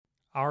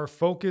Our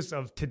focus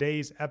of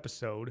today's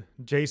episode,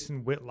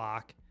 Jason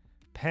Whitlock,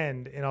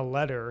 penned in a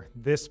letter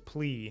this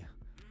plea: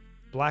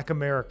 Black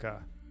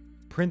America,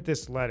 print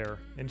this letter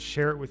and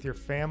share it with your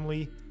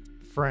family,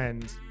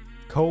 friends,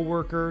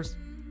 co-workers,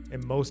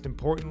 and most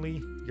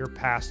importantly, your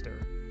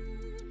pastor.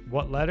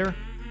 What letter?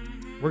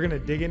 We're going to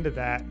dig into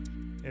that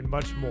and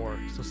much more,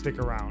 so stick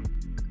around.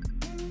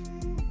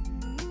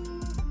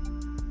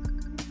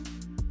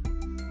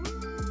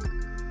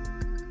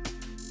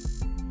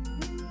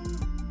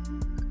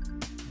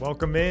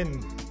 Welcome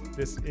in.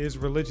 This is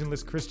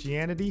Religionless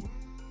Christianity.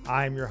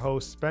 I'm your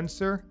host,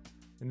 Spencer,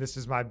 and this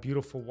is my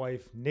beautiful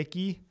wife,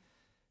 Nikki.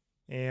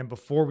 And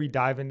before we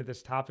dive into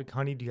this topic,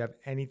 honey, do you have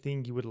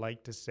anything you would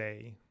like to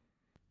say?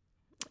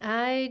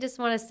 I just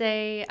want to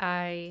say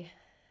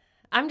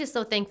I'm just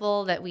so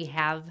thankful that we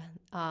have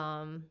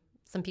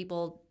some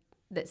people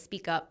that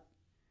speak up,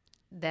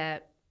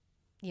 that,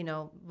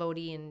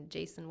 Vody and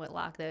Jason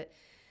Whitlock, that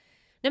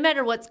no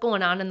matter what's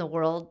going on in the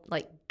world,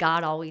 like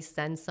God always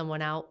sends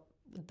someone out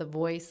with the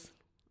voice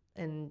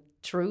and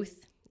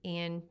truth.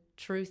 And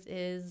truth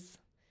is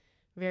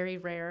very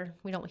rare.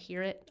 We don't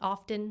hear it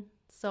often.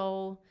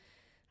 So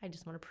I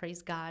just want to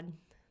praise God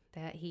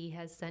that he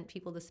has sent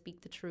people to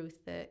speak the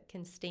truth that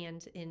can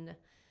stand in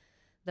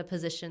the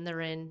position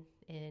they're in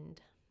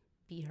and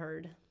be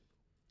heard.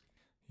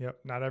 Yep,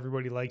 not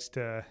everybody likes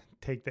to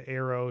take the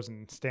arrows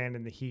and stand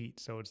in the heat,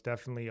 so it's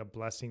definitely a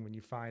blessing when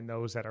you find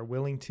those that are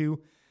willing to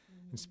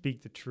and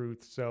speak the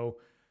truth. So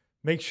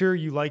make sure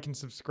you like and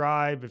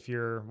subscribe if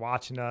you're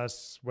watching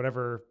us,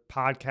 whatever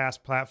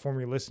podcast platform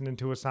you're listening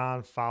to us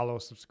on. Follow,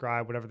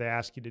 subscribe, whatever they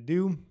ask you to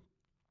do.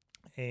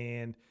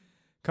 And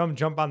come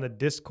jump on the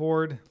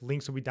Discord.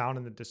 Links will be down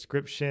in the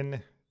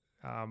description.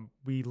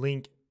 We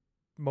link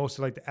most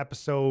of the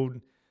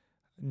episode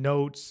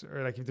notes,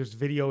 or if there's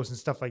videos and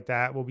stuff like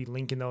that, we'll be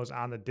linking those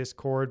on the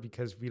Discord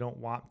because we don't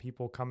want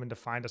people coming to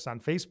find us on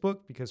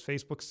Facebook because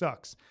Facebook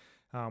sucks.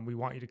 We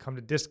want you to come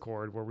to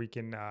Discord where we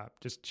can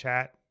just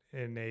chat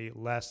in a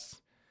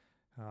less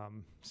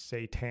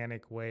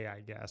satanic way, I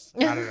guess.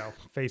 I don't know.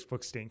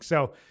 Facebook stinks.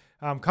 So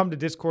come to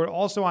Discord.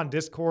 Also on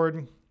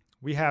Discord,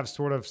 we have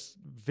sort of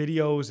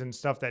videos and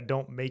stuff that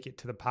don't make it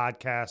to the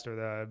podcast or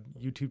the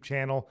YouTube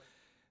channel.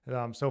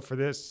 So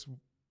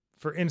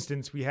for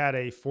instance, we had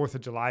a 4th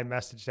of July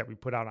message that we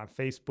put out on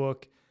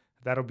Facebook.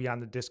 That'll be on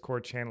the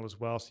Discord channel as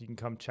well, so you can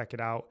come check it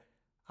out.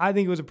 I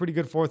think it was a pretty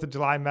good 4th of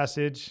July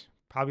message,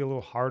 probably a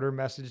little harder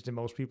message than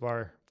most people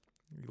are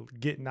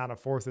getting on a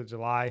 4th of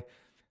July.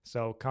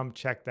 So come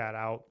check that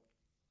out.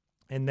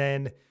 And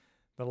then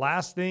the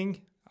last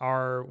thing,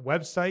 our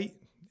website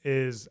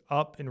is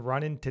up and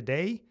running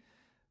today.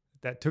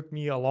 That took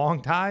me a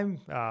long time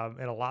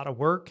and a lot of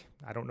work.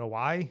 I don't know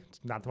why. It's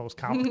not the most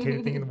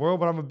complicated thing in the world,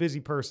 but I'm a busy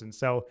person.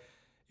 So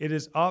it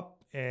is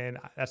up, and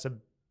that's a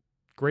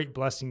great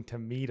blessing to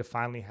me to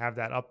finally have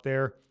that up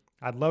there.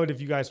 I'd love it if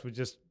you guys would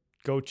just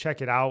go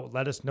check it out.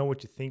 Let us know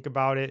what you think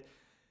about it.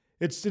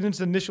 It's in its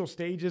initial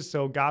stages,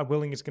 so God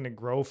willing, it's going to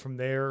grow from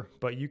there.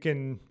 But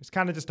it's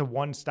kind of just a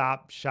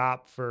one-stop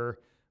shop for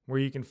where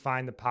you can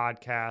find the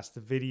podcast, the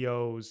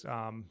videos,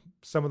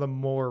 some of the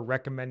more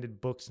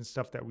recommended books and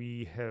stuff that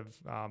we have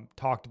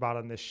talked about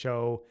on this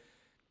show.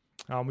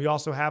 We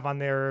also have on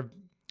there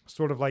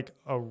sort of like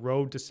a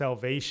road to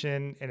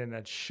salvation and an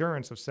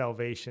assurance of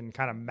salvation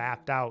kind of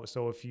mapped out.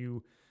 So if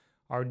you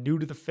are new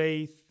to the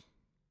faith,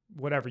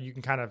 whatever, you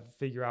can kind of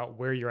figure out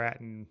where you're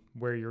at and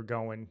where you're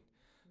going,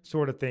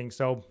 sort of thing.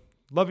 So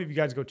love if you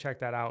guys go check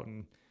that out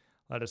and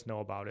let us know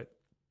about it.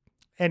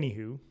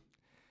 Anywho,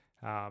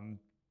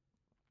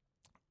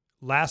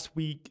 last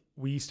week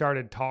we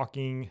started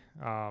talking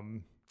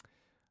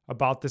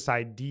about this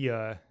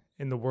idea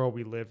in the world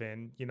we live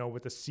in,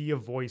 with a sea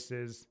of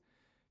voices,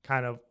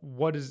 kind of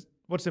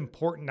what's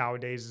important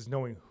nowadays is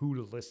knowing who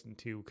to listen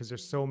to, because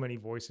there's so many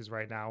voices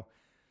right now.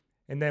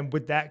 And then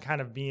with that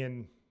kind of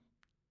being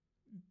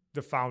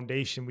the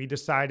foundation, we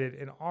decided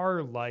in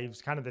our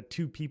lives, kind of the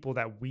two people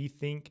that we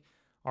think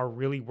are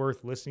really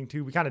worth listening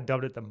to. We kind of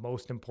dubbed it the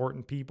most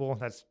important people.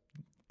 That's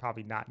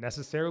probably not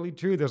necessarily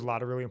true. There's a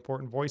lot of really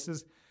important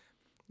voices.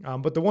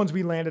 But the ones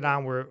we landed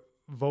on were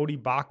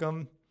Vody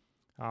Bacham,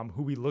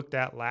 who we looked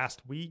at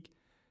last week.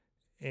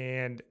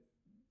 And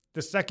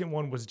the second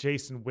one was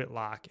Jason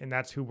Whitlock, and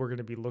that's who we're going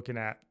to be looking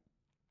at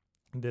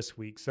this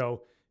week.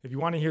 So if you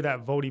want to hear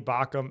that Vody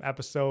Bacham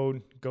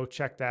episode, go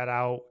check that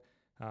out.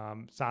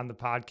 It's on the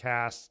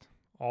podcast,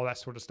 all that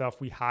sort of stuff.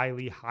 We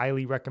highly,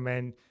 highly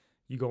recommend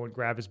you go and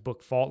grab his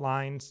book, Fault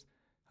Lines.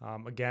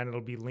 Again,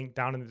 it'll be linked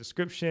down in the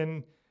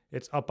description.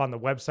 It's up on the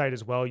website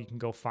as well. You can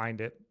go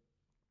find it.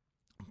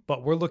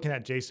 But we're looking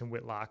at Jason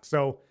Whitlock.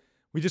 So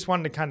we just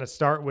wanted to kind of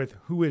start with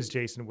who is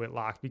Jason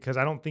Whitlock, because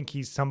I don't think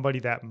he's somebody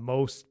that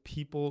most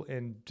people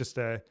in just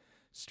a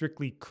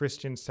strictly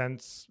Christian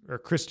sense or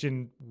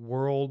Christian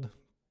world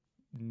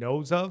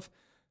knows of,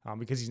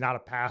 because he's not a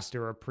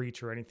pastor or a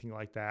preacher or anything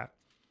like that.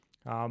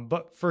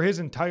 But for his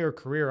entire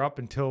career up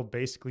until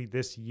basically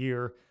this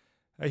year,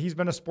 he's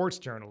been a sports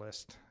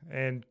journalist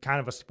and kind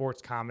of a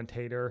sports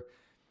commentator.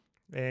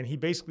 And he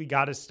basically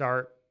got his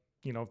start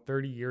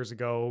 30 years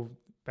ago,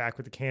 back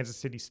with the Kansas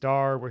City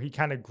Star, where he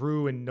kind of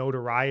grew in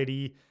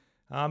notoriety,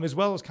 as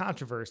well as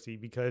controversy,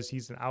 because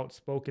he's an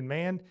outspoken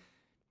man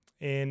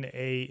in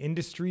a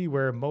industry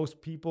where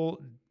most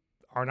people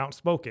aren't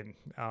outspoken,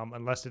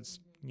 unless it's,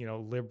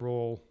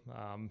 liberal,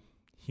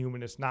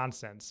 humanist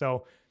nonsense.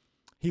 So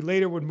he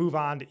later would move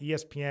on to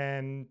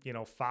ESPN,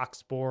 Fox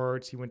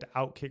Sports. He went to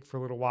Outkick for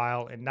a little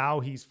while, and now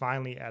he's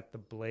finally at the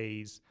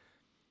Blaze.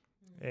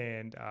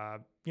 And,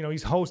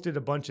 he's hosted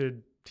a bunch of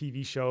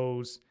TV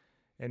shows,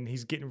 and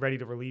he's getting ready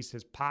to release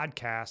his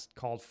podcast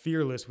called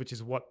Religionless, which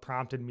is what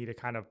prompted me to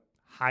kind of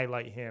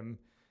highlight him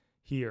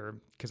here,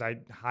 because I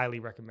highly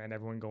recommend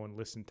everyone go and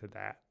listen to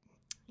that.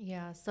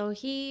 Yeah. So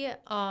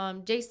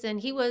Jason,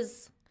 he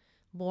was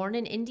born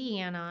in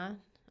Indiana.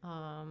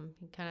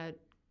 He kind of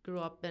grew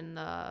up in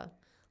the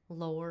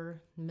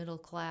lower middle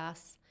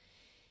class.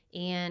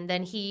 And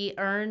then he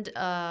earned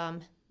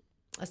a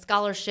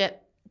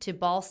scholarship to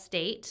Ball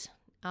State,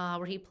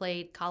 where he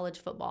played college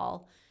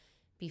football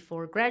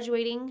before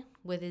graduating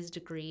with his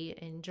degree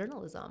in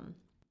journalism.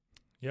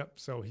 Yep.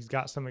 So he's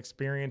got some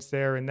experience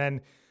there. And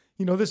then,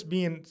 this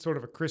being sort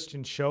of a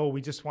Christian show,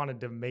 we just wanted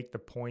to make the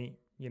point,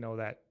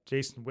 that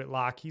Jason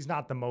Whitlock, he's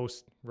not the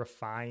most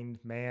refined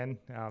man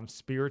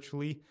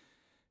spiritually.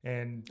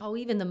 And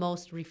even the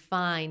most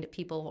refined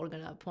people are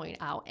going to point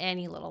out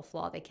any little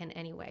flaw they can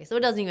anyway. So it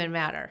doesn't even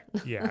matter.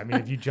 Yeah. I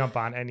mean, if you jump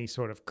on any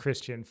sort of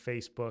Christian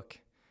Facebook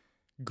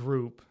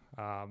group,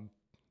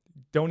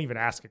 don't even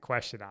ask a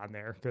question on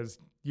there, because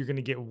you're going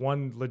to get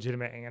one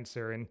legitimate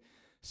answer and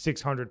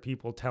 600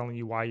 people telling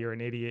you why you're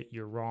an idiot,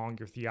 you're wrong,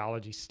 your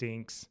theology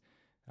stinks.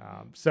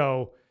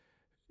 So,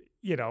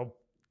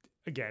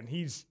 again,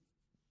 he's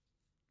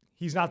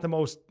not the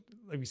most,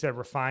 like we said,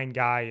 refined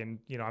guy. And,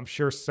 I'm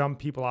sure some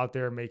people out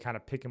there may kind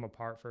of pick him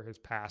apart for his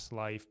past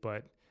life,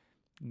 but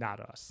not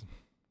us.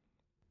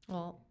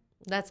 Well,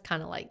 that's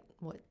kind of like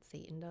what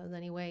Satan does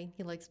anyway.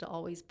 He likes to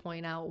always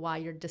point out why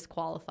you're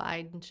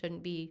disqualified and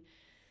shouldn't be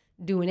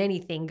doing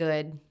anything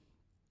good.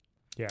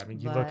 Yeah, I mean,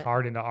 you look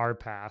hard into our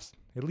past,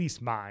 at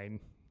least mine.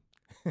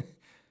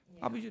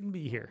 Probably shouldn't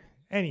be here.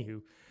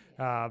 Anywho,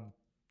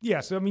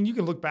 so, I mean, you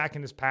can look back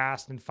in his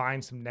past and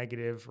find some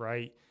negative,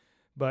 right?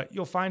 But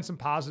you'll find some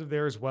positive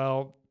there as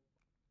well.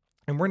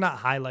 And we're not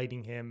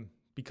highlighting him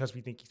because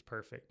we think he's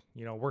perfect.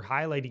 We're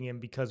highlighting him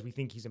because we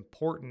think he's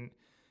important.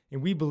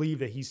 And we believe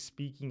that he's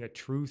speaking a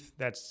truth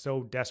that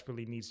so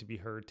desperately needs to be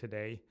heard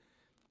today.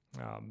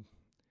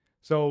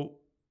 So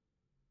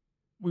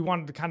we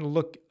wanted to kind of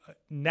look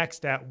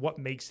next at what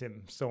makes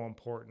him so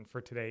important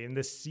for today. In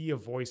this sea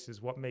of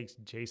voices, what makes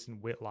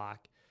Jason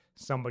Whitlock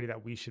somebody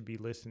that we should be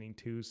listening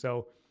to?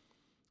 So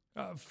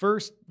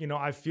first,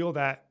 I feel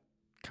that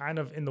kind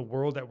of in the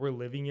world that we're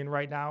living in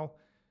right now,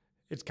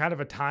 it's kind of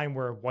a time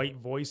where white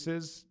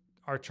voices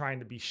are trying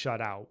to be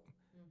shut out.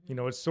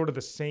 Mm-hmm. It's sort of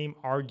the same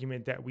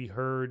argument that we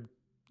heard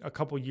a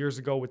couple years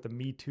ago with the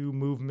Me Too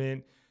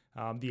movement,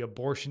 the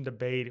abortion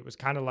debate. It was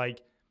kind of like,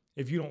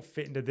 if you don't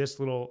fit into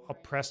this little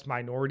oppressed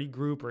minority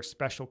group or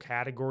special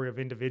category of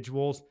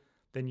individuals,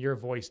 then your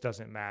voice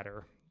doesn't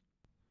matter.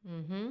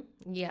 Mm-hmm.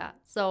 Yeah.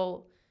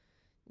 So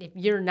if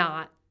you're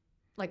not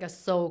like a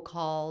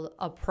so-called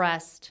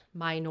oppressed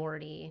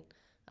minority,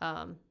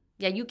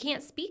 you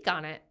can't speak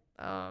on it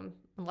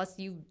unless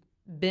you've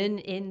been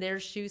in their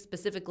shoes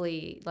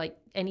specifically. Like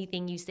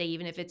anything you say,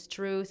 even if it's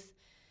truth,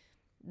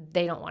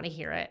 they don't want to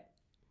hear it.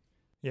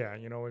 Yeah,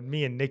 and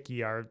me and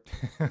Nikki are...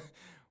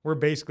 we're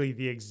basically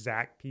the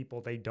exact people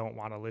they don't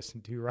want to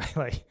listen to, right?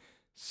 Like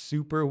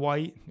super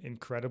white,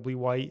 incredibly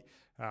white,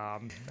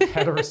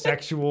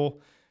 heterosexual,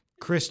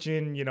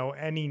 Christian,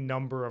 any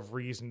number of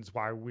reasons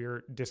why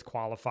we're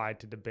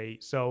disqualified to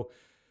debate. So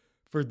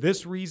for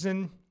this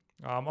reason,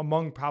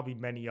 among probably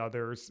many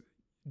others,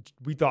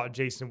 we thought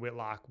Jason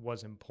Whitlock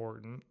was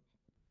important.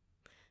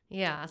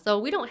 Yeah, so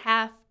we don't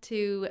have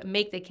to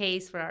make the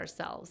case for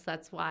ourselves.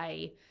 That's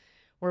why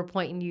we're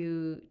pointing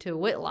you to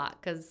Whitlock,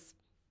 because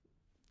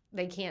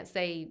they can't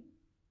say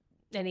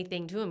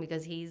anything to him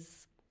because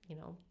he's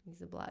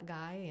a black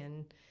guy.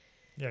 And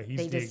yeah,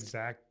 he's the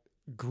exact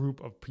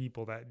group of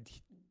people that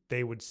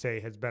they would say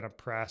has been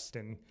oppressed.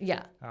 And,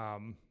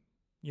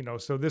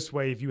 so this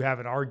way, if you have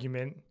an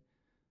argument,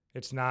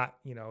 it's not,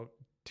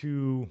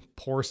 two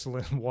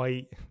porcelain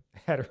white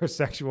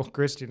heterosexual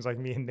Christians like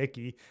me and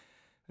Nikki.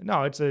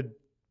 No, it's a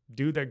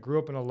dude that grew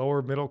up in a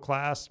lower middle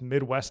class,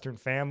 Midwestern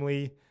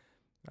family.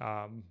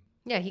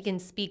 He can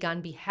speak on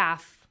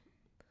behalf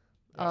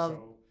of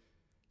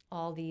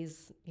all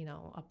these,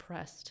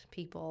 oppressed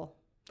people.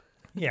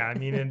 Yeah, I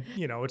mean, and,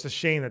 it's a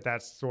shame that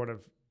that's sort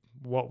of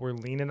what we're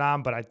leaning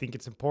on, but I think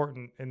it's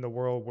important in the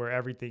world where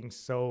everything's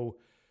so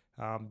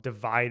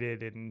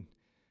divided and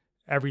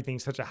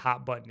everything's such a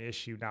hot button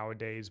issue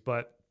nowadays.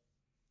 But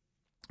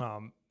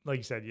like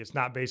you said, it's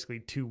not basically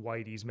two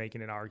whiteys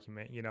making an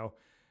argument,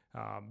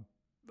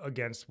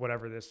 against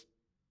whatever this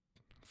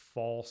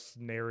false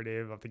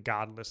narrative of the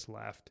godless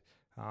left.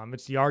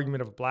 It's the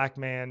argument of a black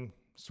man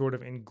sort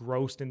of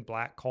engrossed in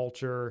black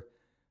culture,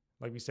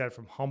 like we said,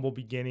 from humble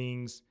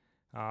beginnings,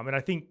 And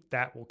I think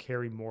that will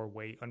carry more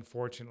weight,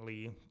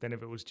 unfortunately, than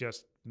if it was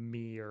just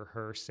me or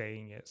her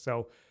saying it.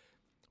 So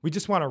we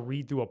just want to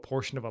read through a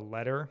portion of a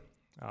letter,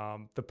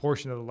 the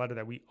portion of the letter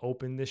that we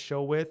opened this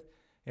show with.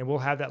 And we'll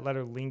have that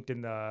letter linked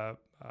in the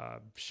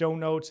show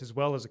notes, as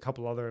well as a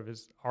couple other of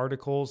his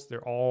articles.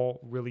 They're all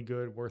really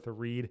good, worth a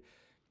read.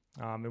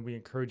 And we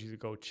encourage you to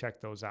go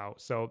check those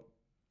out. So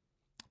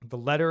the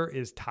letter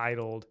is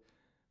titled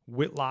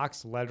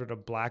Whitlock's Letter to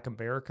Black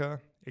America,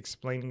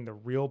 explaining the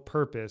real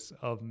purpose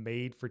of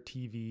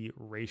made-for-TV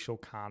racial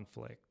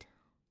conflict.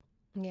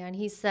 Yeah, and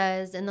he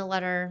says in the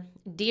letter,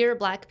 "Dear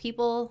Black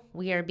people,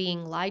 we are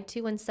being lied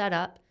to and set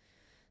up.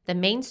 The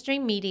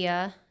mainstream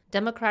media,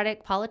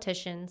 Democratic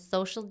politicians,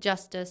 social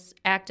justice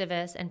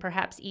activists, and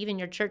perhaps even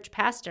your church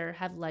pastor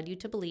have led you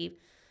to believe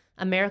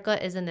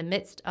America is in the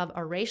midst of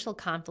a racial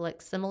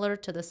conflict similar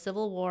to the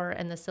Civil War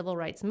and the Civil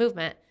Rights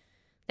Movement.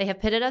 They have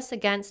pitted us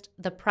against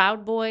the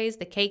Proud Boys,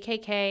 the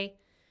KKK,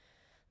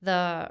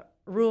 the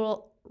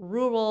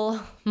rural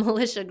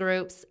militia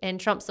groups, and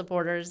Trump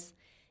supporters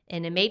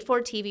in a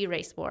made-for-TV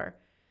race war.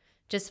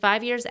 Just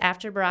 5 years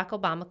after Barack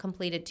Obama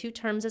completed 2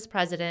 terms as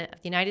president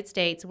of the United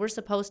States, we're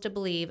supposed to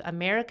believe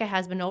America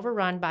has been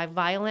overrun by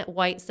violent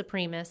white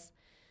supremacists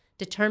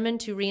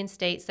determined to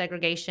reinstate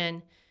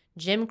segregation,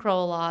 Jim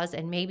Crow laws,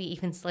 and maybe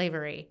even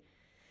slavery.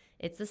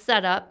 It's a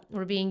setup.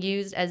 We're being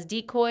used as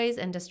decoys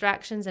and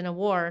distractions in a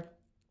war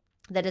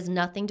that has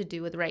nothing to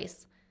do with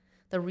race.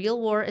 The real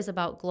war is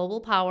about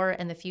global power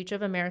and the future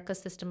of America's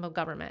system of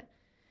government.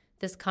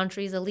 This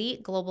country's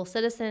elite, global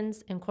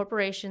citizens, and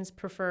corporations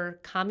prefer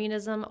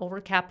communism over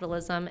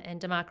capitalism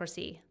and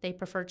democracy. They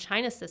prefer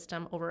China's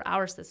system over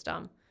our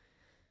system.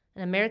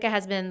 And America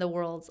has been the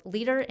world's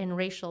leader in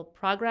racial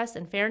progress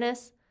and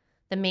fairness.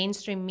 The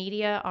mainstream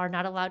media are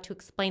not allowed to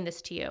explain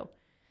this to you.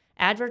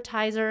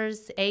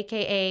 Advertisers,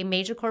 aka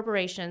major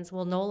corporations,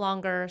 will no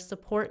longer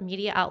support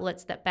media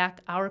outlets that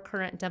back our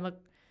current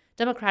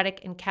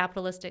democratic and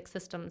capitalistic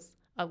systems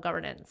of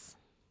governance."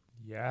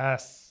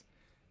 Yes.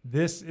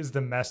 This is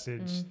the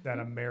message that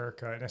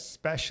America, and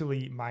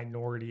especially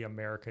minority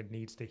America,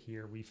 needs to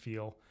hear, we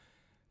feel.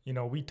 You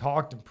know, we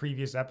talked in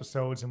previous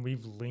episodes and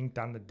we've linked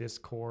on the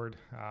Discord.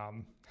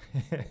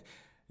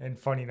 And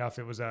funny enough,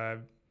 it was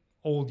a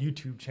old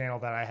YouTube channel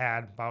that I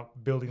had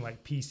about building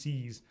like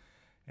PCs.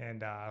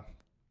 And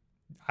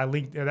I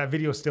linked, that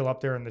video is still up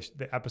there in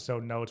the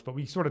episode notes, but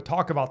we sort of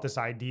talk about this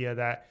idea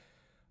that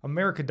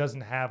America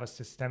doesn't have a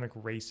systemic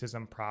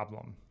racism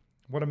problem.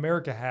 What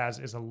America has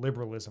is a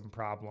liberalism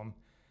problem.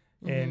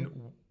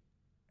 And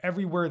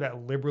everywhere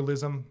that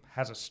liberalism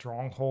has a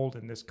stronghold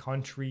in this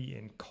country,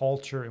 in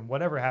culture, and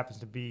whatever it happens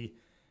to be,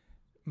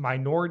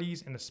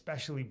 minorities and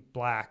especially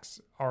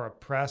blacks are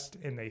oppressed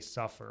and they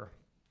suffer.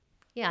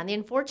 Yeah, and the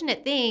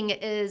unfortunate thing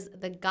is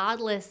the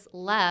godless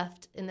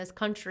left in this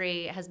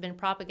country has been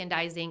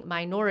propagandizing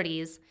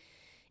minorities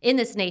in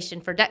this nation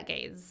for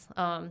decades,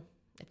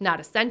 if not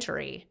a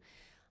century.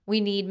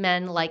 We need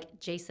men like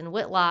Jason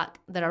Whitlock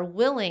that are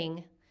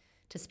willing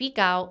to speak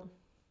out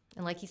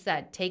and, like he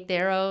said, take the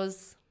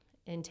arrows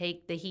and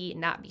take the heat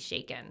and not be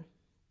shaken.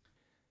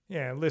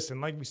 Yeah,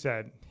 listen, like we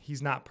said,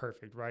 he's not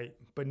perfect, right?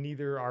 But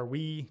neither are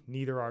we,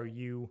 neither are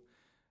you.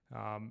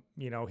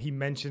 He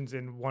mentions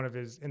in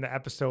in the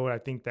episode, I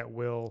think that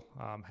we'll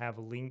have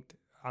linked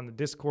on the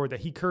Discord,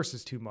 that he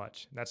curses too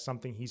much. That's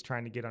something he's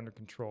trying to get under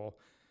control.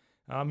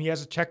 He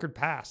has a checkered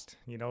past.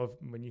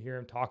 When you hear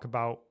him talk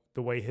about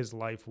the way his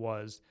life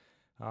was,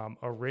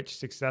 a rich,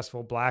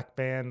 successful black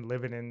man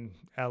living in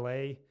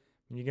LA,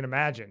 you can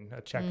imagine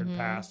a checkered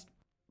past.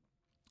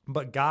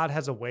 But God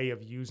has a way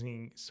of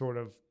using sort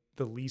of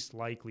the least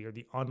likely or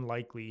the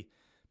unlikely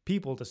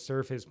people to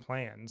serve his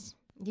plans.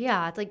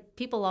 Yeah, it's like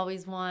people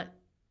always want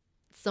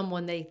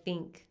someone they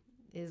think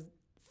is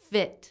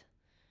fit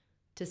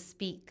to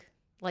speak.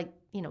 Like,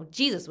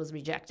 Jesus was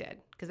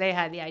rejected because they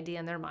had the idea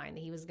in their mind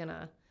that he was going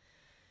to,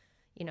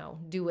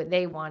 do what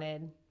they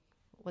wanted,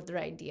 what their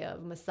idea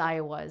of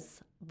Messiah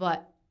was.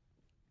 But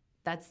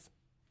that's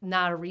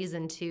not a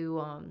reason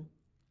to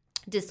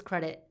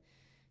discredit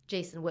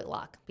Jason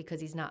Whitlock because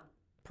he's not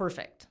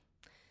perfect.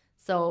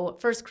 So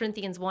 1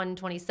 Corinthians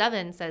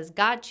 1:27 says,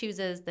 God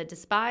chooses the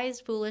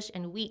despised, foolish,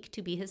 and weak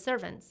to be his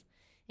servants.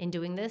 In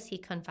doing this, he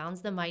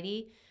confounds the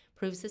mighty,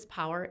 proves his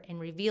power, and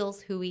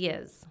reveals who he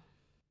is.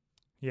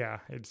 Yeah,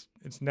 it's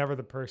never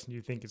the person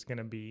you think it's going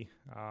to be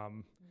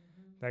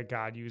that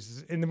God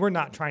uses. And we're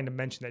not trying to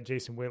mention that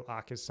Jason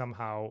Whitlock is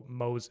somehow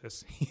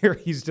Moses here.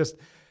 He's just,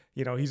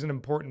 he's an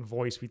important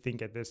voice, we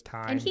think, at this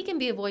time. And he can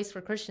be a voice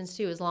for Christians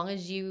too, as long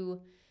as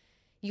you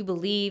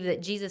believe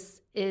that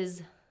Jesus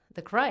is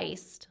the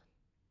Christ,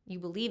 you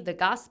believe the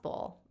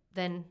gospel,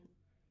 then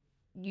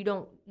you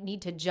don't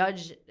need to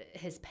judge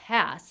his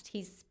past.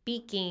 He's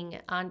speaking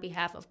on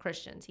behalf of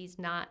Christians. He's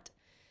not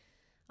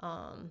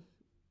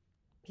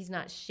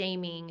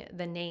shaming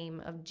the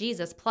name of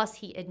Jesus. Plus,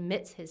 he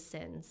admits his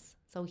sins.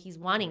 So he's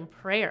wanting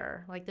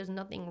prayer. Like, there's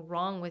nothing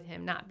wrong with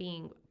him not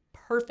being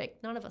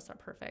perfect. None of us are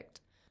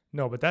perfect.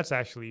 No, but that's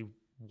actually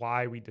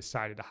why we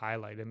decided to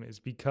highlight him, is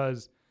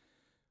because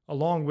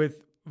along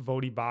with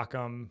Vodi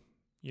Bakum,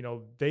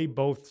 they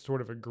both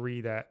sort of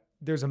agree that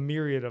there's a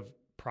myriad of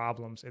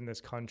problems in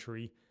this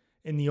country,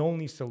 and the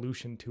only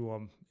solution to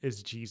them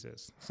is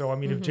Jesus. So, I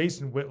mean, if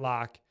Jason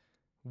Whitlock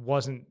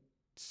wasn't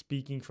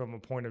speaking from a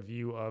point of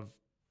view of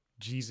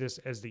Jesus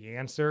as the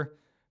answer,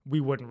 we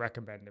wouldn't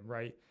recommend him,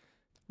 right?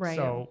 Right.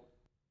 So,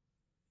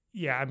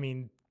 yeah, I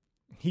mean,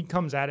 he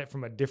comes at it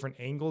from a different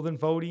angle than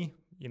Vody.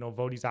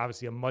 Vody's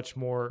obviously a much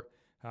more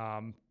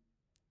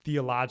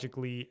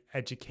theologically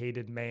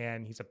educated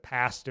man. He's a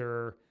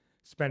pastor,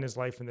 spent his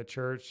life in the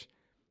church.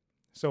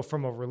 So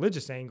from a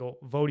religious angle,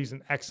 Vody's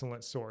an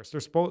excellent source.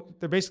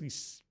 They're basically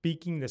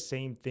speaking the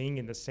same thing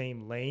in the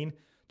same lane,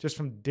 just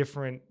from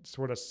different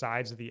sort of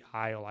sides of the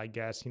aisle, I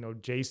guess.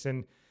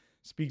 Jason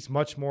speaks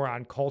much more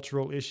on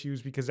cultural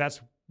issues because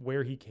that's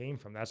where he came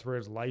from. That's where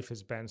his life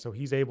has been. So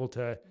he's able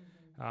to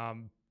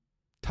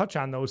touch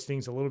on those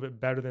things a little bit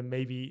better than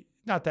maybe,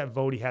 not that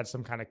Vody had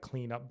some kind of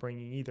clean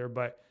upbringing either,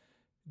 but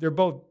they're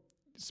both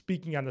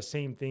speaking on the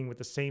same thing with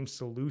the same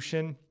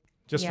solution,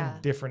 just from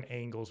different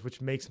angles,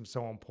 which makes them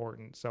so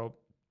important. So,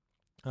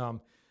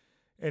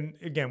 and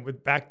again,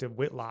 back to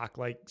Whitlock,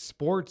 like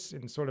sports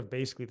and sort of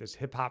basically this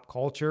hip hop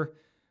culture,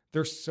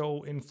 they're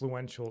so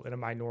influential in a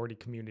minority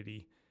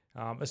community,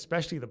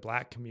 especially the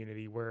Black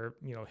community, where,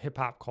 hip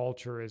hop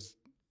culture is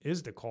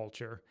the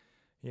culture,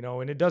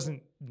 and it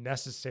doesn't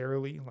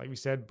necessarily, like we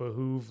said,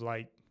 behoove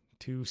like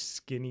two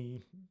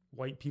skinny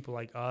white people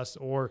like us,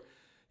 or,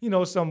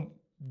 some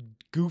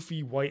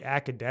goofy white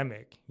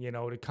academic,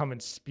 to come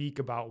and speak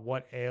about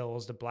what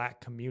ails the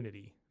Black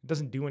community. It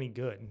doesn't do any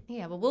good.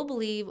 Yeah, but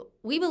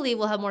we believe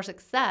we'll have more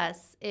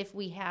success if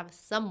we have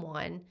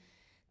someone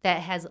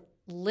that has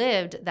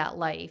lived that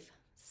life,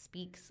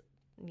 speaks,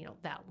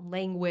 that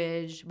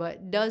language,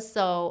 but does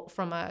so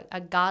from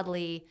a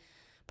godly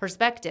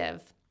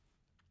perspective.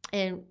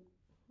 And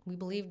we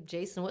believe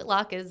Jason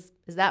Whitlock is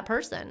that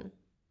person.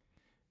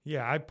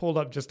 Yeah, I pulled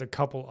up just a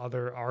couple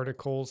other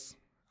articles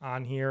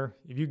on here.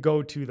 If you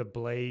go to the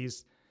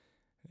Blaze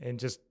and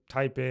just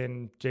type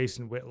in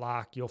Jason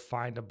Whitlock, you'll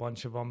find a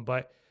bunch of them.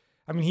 But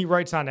I mean, he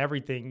writes on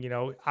everything,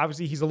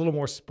 obviously he's a little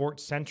more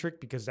sports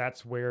centric because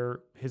that's where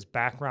his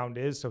background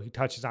is. So he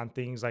touches on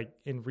things like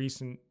in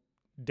recent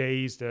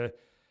days, the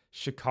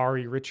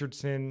Sha'Carri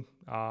Richardson,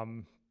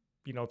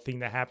 thing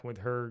that happened with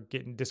her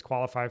getting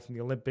disqualified from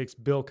the Olympics,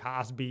 Bill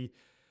Cosby.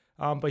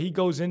 But he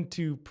goes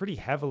into pretty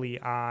heavily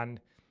on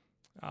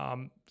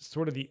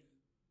sort of the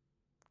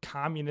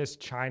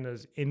communist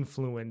China's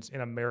influence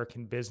in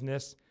American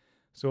business.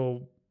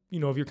 So,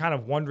 if you're kind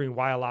of wondering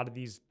why a lot of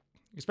these,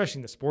 especially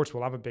in the sports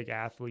world, I'm a big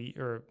athlete,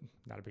 or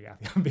not a big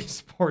athlete, I'm a big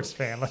sports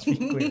fan, let's be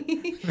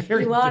clear.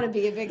 You want to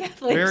be a big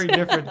athlete. Very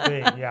different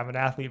thing. Yeah, I'm an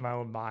athlete in my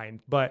own mind.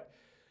 But,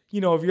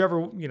 if you're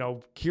ever,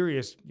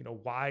 curious,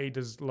 why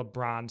does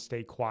LeBron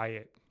stay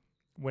quiet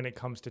when it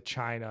comes to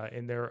China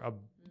and their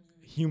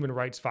human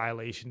rights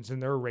violations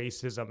and their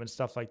racism and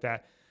stuff like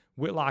that?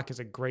 Whitlock is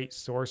a great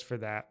source for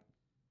that.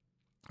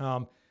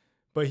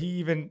 But he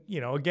even,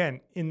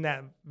 again, in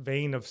that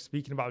vein of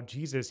speaking about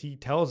Jesus, he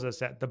tells us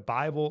that the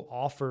Bible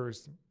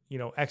offers,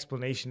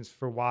 explanations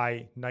for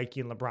why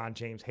Nike and LeBron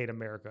James hate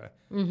America.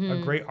 A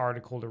great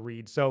article to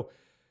read. So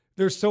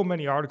there's so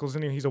many articles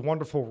in here. He's a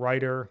wonderful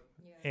writer,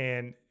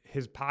 and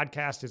his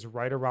podcast is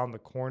right around the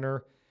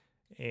corner.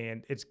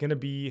 And it's going to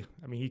be,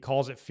 he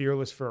calls it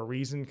Fearless for a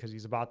reason, because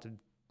he's about to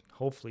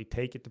hopefully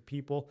take it to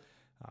people,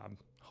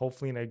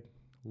 hopefully in a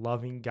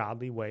loving,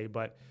 godly way.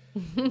 But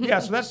yeah,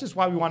 so that's just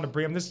why we wanted to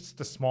bring him. This is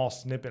the small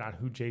snippet on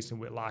who Jason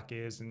Whitlock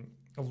is and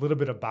a little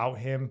bit about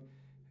him.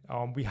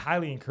 We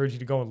highly encourage you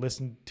to go and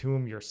listen to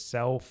him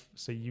yourself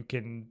so you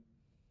can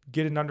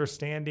get an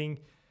understanding,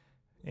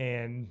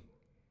 and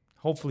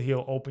hopefully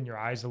he'll open your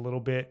eyes a little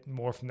bit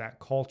more from that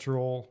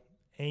cultural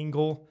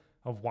angle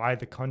of why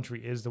the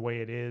country is the way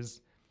it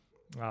is.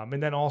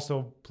 And then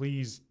also,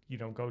 please,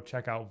 go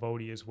check out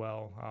Vody as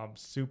well.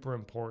 Super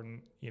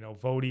important.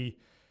 Vody,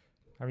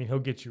 he'll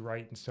get you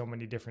right in so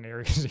many different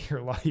areas of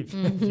your life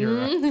if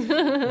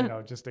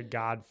you're, just a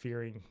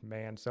God-fearing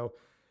man. So,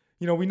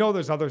 we know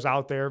there's others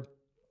out there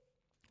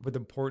with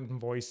important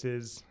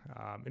voices,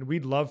 and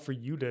we'd love for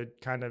you to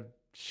kind of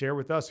share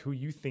with us who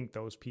you think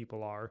those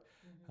people are.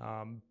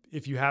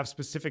 If you have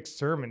specific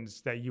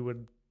sermons that you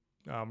would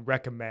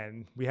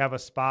recommend, we have a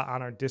spot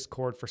on our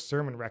Discord for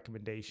sermon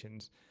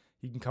recommendations.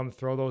 You can come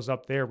throw those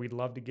up there. We'd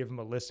love to give them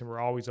a listen. We're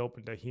always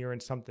open to hearing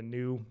something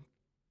new.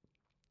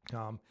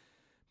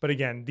 But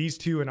again, these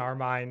two in our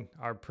mind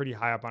are pretty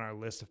high up on our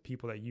list of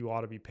people that you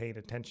ought to be paying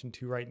attention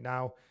to right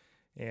now.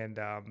 And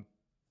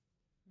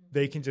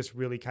they can just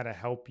really kind of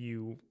help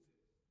you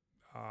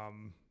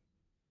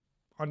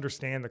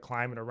understand the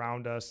climate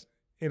around us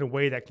in a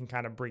way that can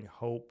kind of bring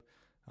hope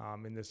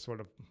in this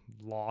sort of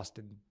lost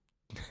and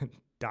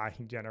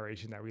dying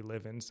generation that we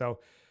live in.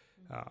 So,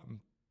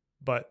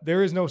 but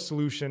there is no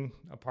solution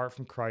apart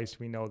from Christ.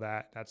 We know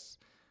that. That's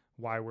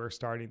why we're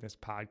starting this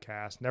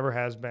podcast. Never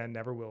has been,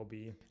 never will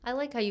be. I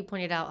like how you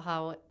pointed out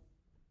how,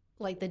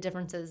 like, the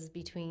differences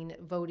between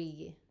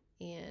Vody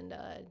and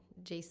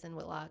Jason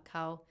Whitlock,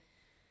 how,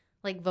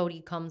 like,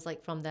 Vody comes,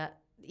 like, from that,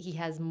 he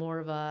has more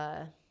of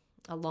a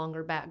a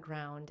longer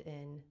background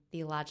in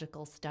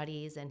theological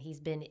studies, and he's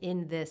been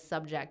in this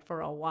subject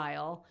for a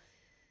while.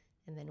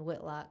 And then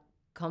Whitlock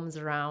comes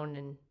around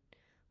and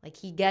like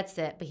he gets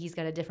it, but he's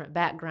got a different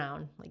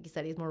background. Like you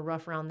said, he's more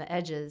rough around the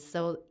edges.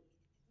 So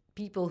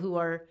people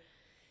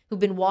who've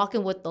been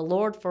walking with the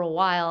Lord for a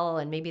while,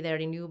 and maybe they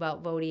already knew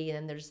about voting,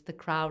 and there's the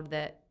crowd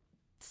that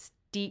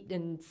steeped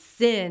in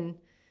sin,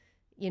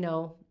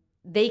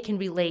 they can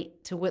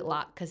relate to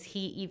Whitlock because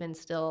he even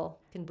still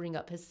can bring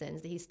up his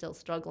sins, that he's still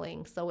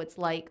struggling. So it's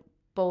like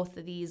both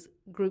of these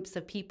groups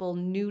of people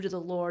new to the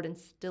Lord and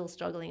still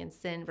struggling in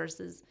sin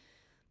versus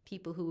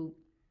people who've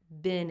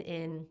been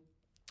in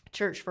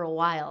church for a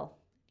while,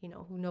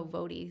 who know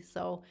Voti.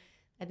 So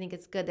I think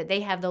it's good that they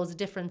have those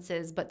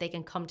differences, but they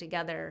can come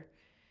together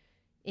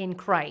in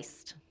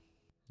Christ.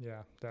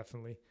 Yeah,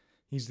 definitely.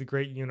 He's the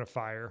great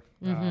unifier.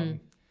 Mm-hmm.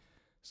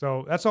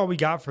 So that's all we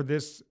got for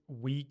this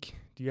week.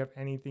 Do you have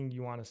anything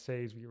you want to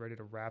say as we get ready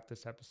to wrap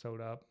this episode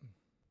up?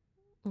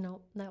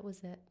 No, that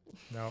was it.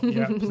 No,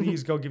 yeah,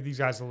 please go give these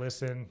guys a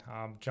listen.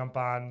 Jump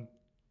on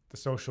the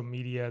social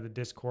media, the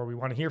Discord. We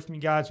want to hear from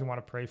you guys. We want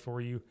to pray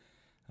for you.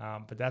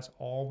 But that's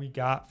all we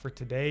got for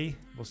today.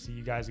 We'll see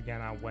you guys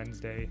again on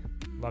Wednesday.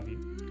 Love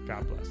you.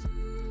 God bless.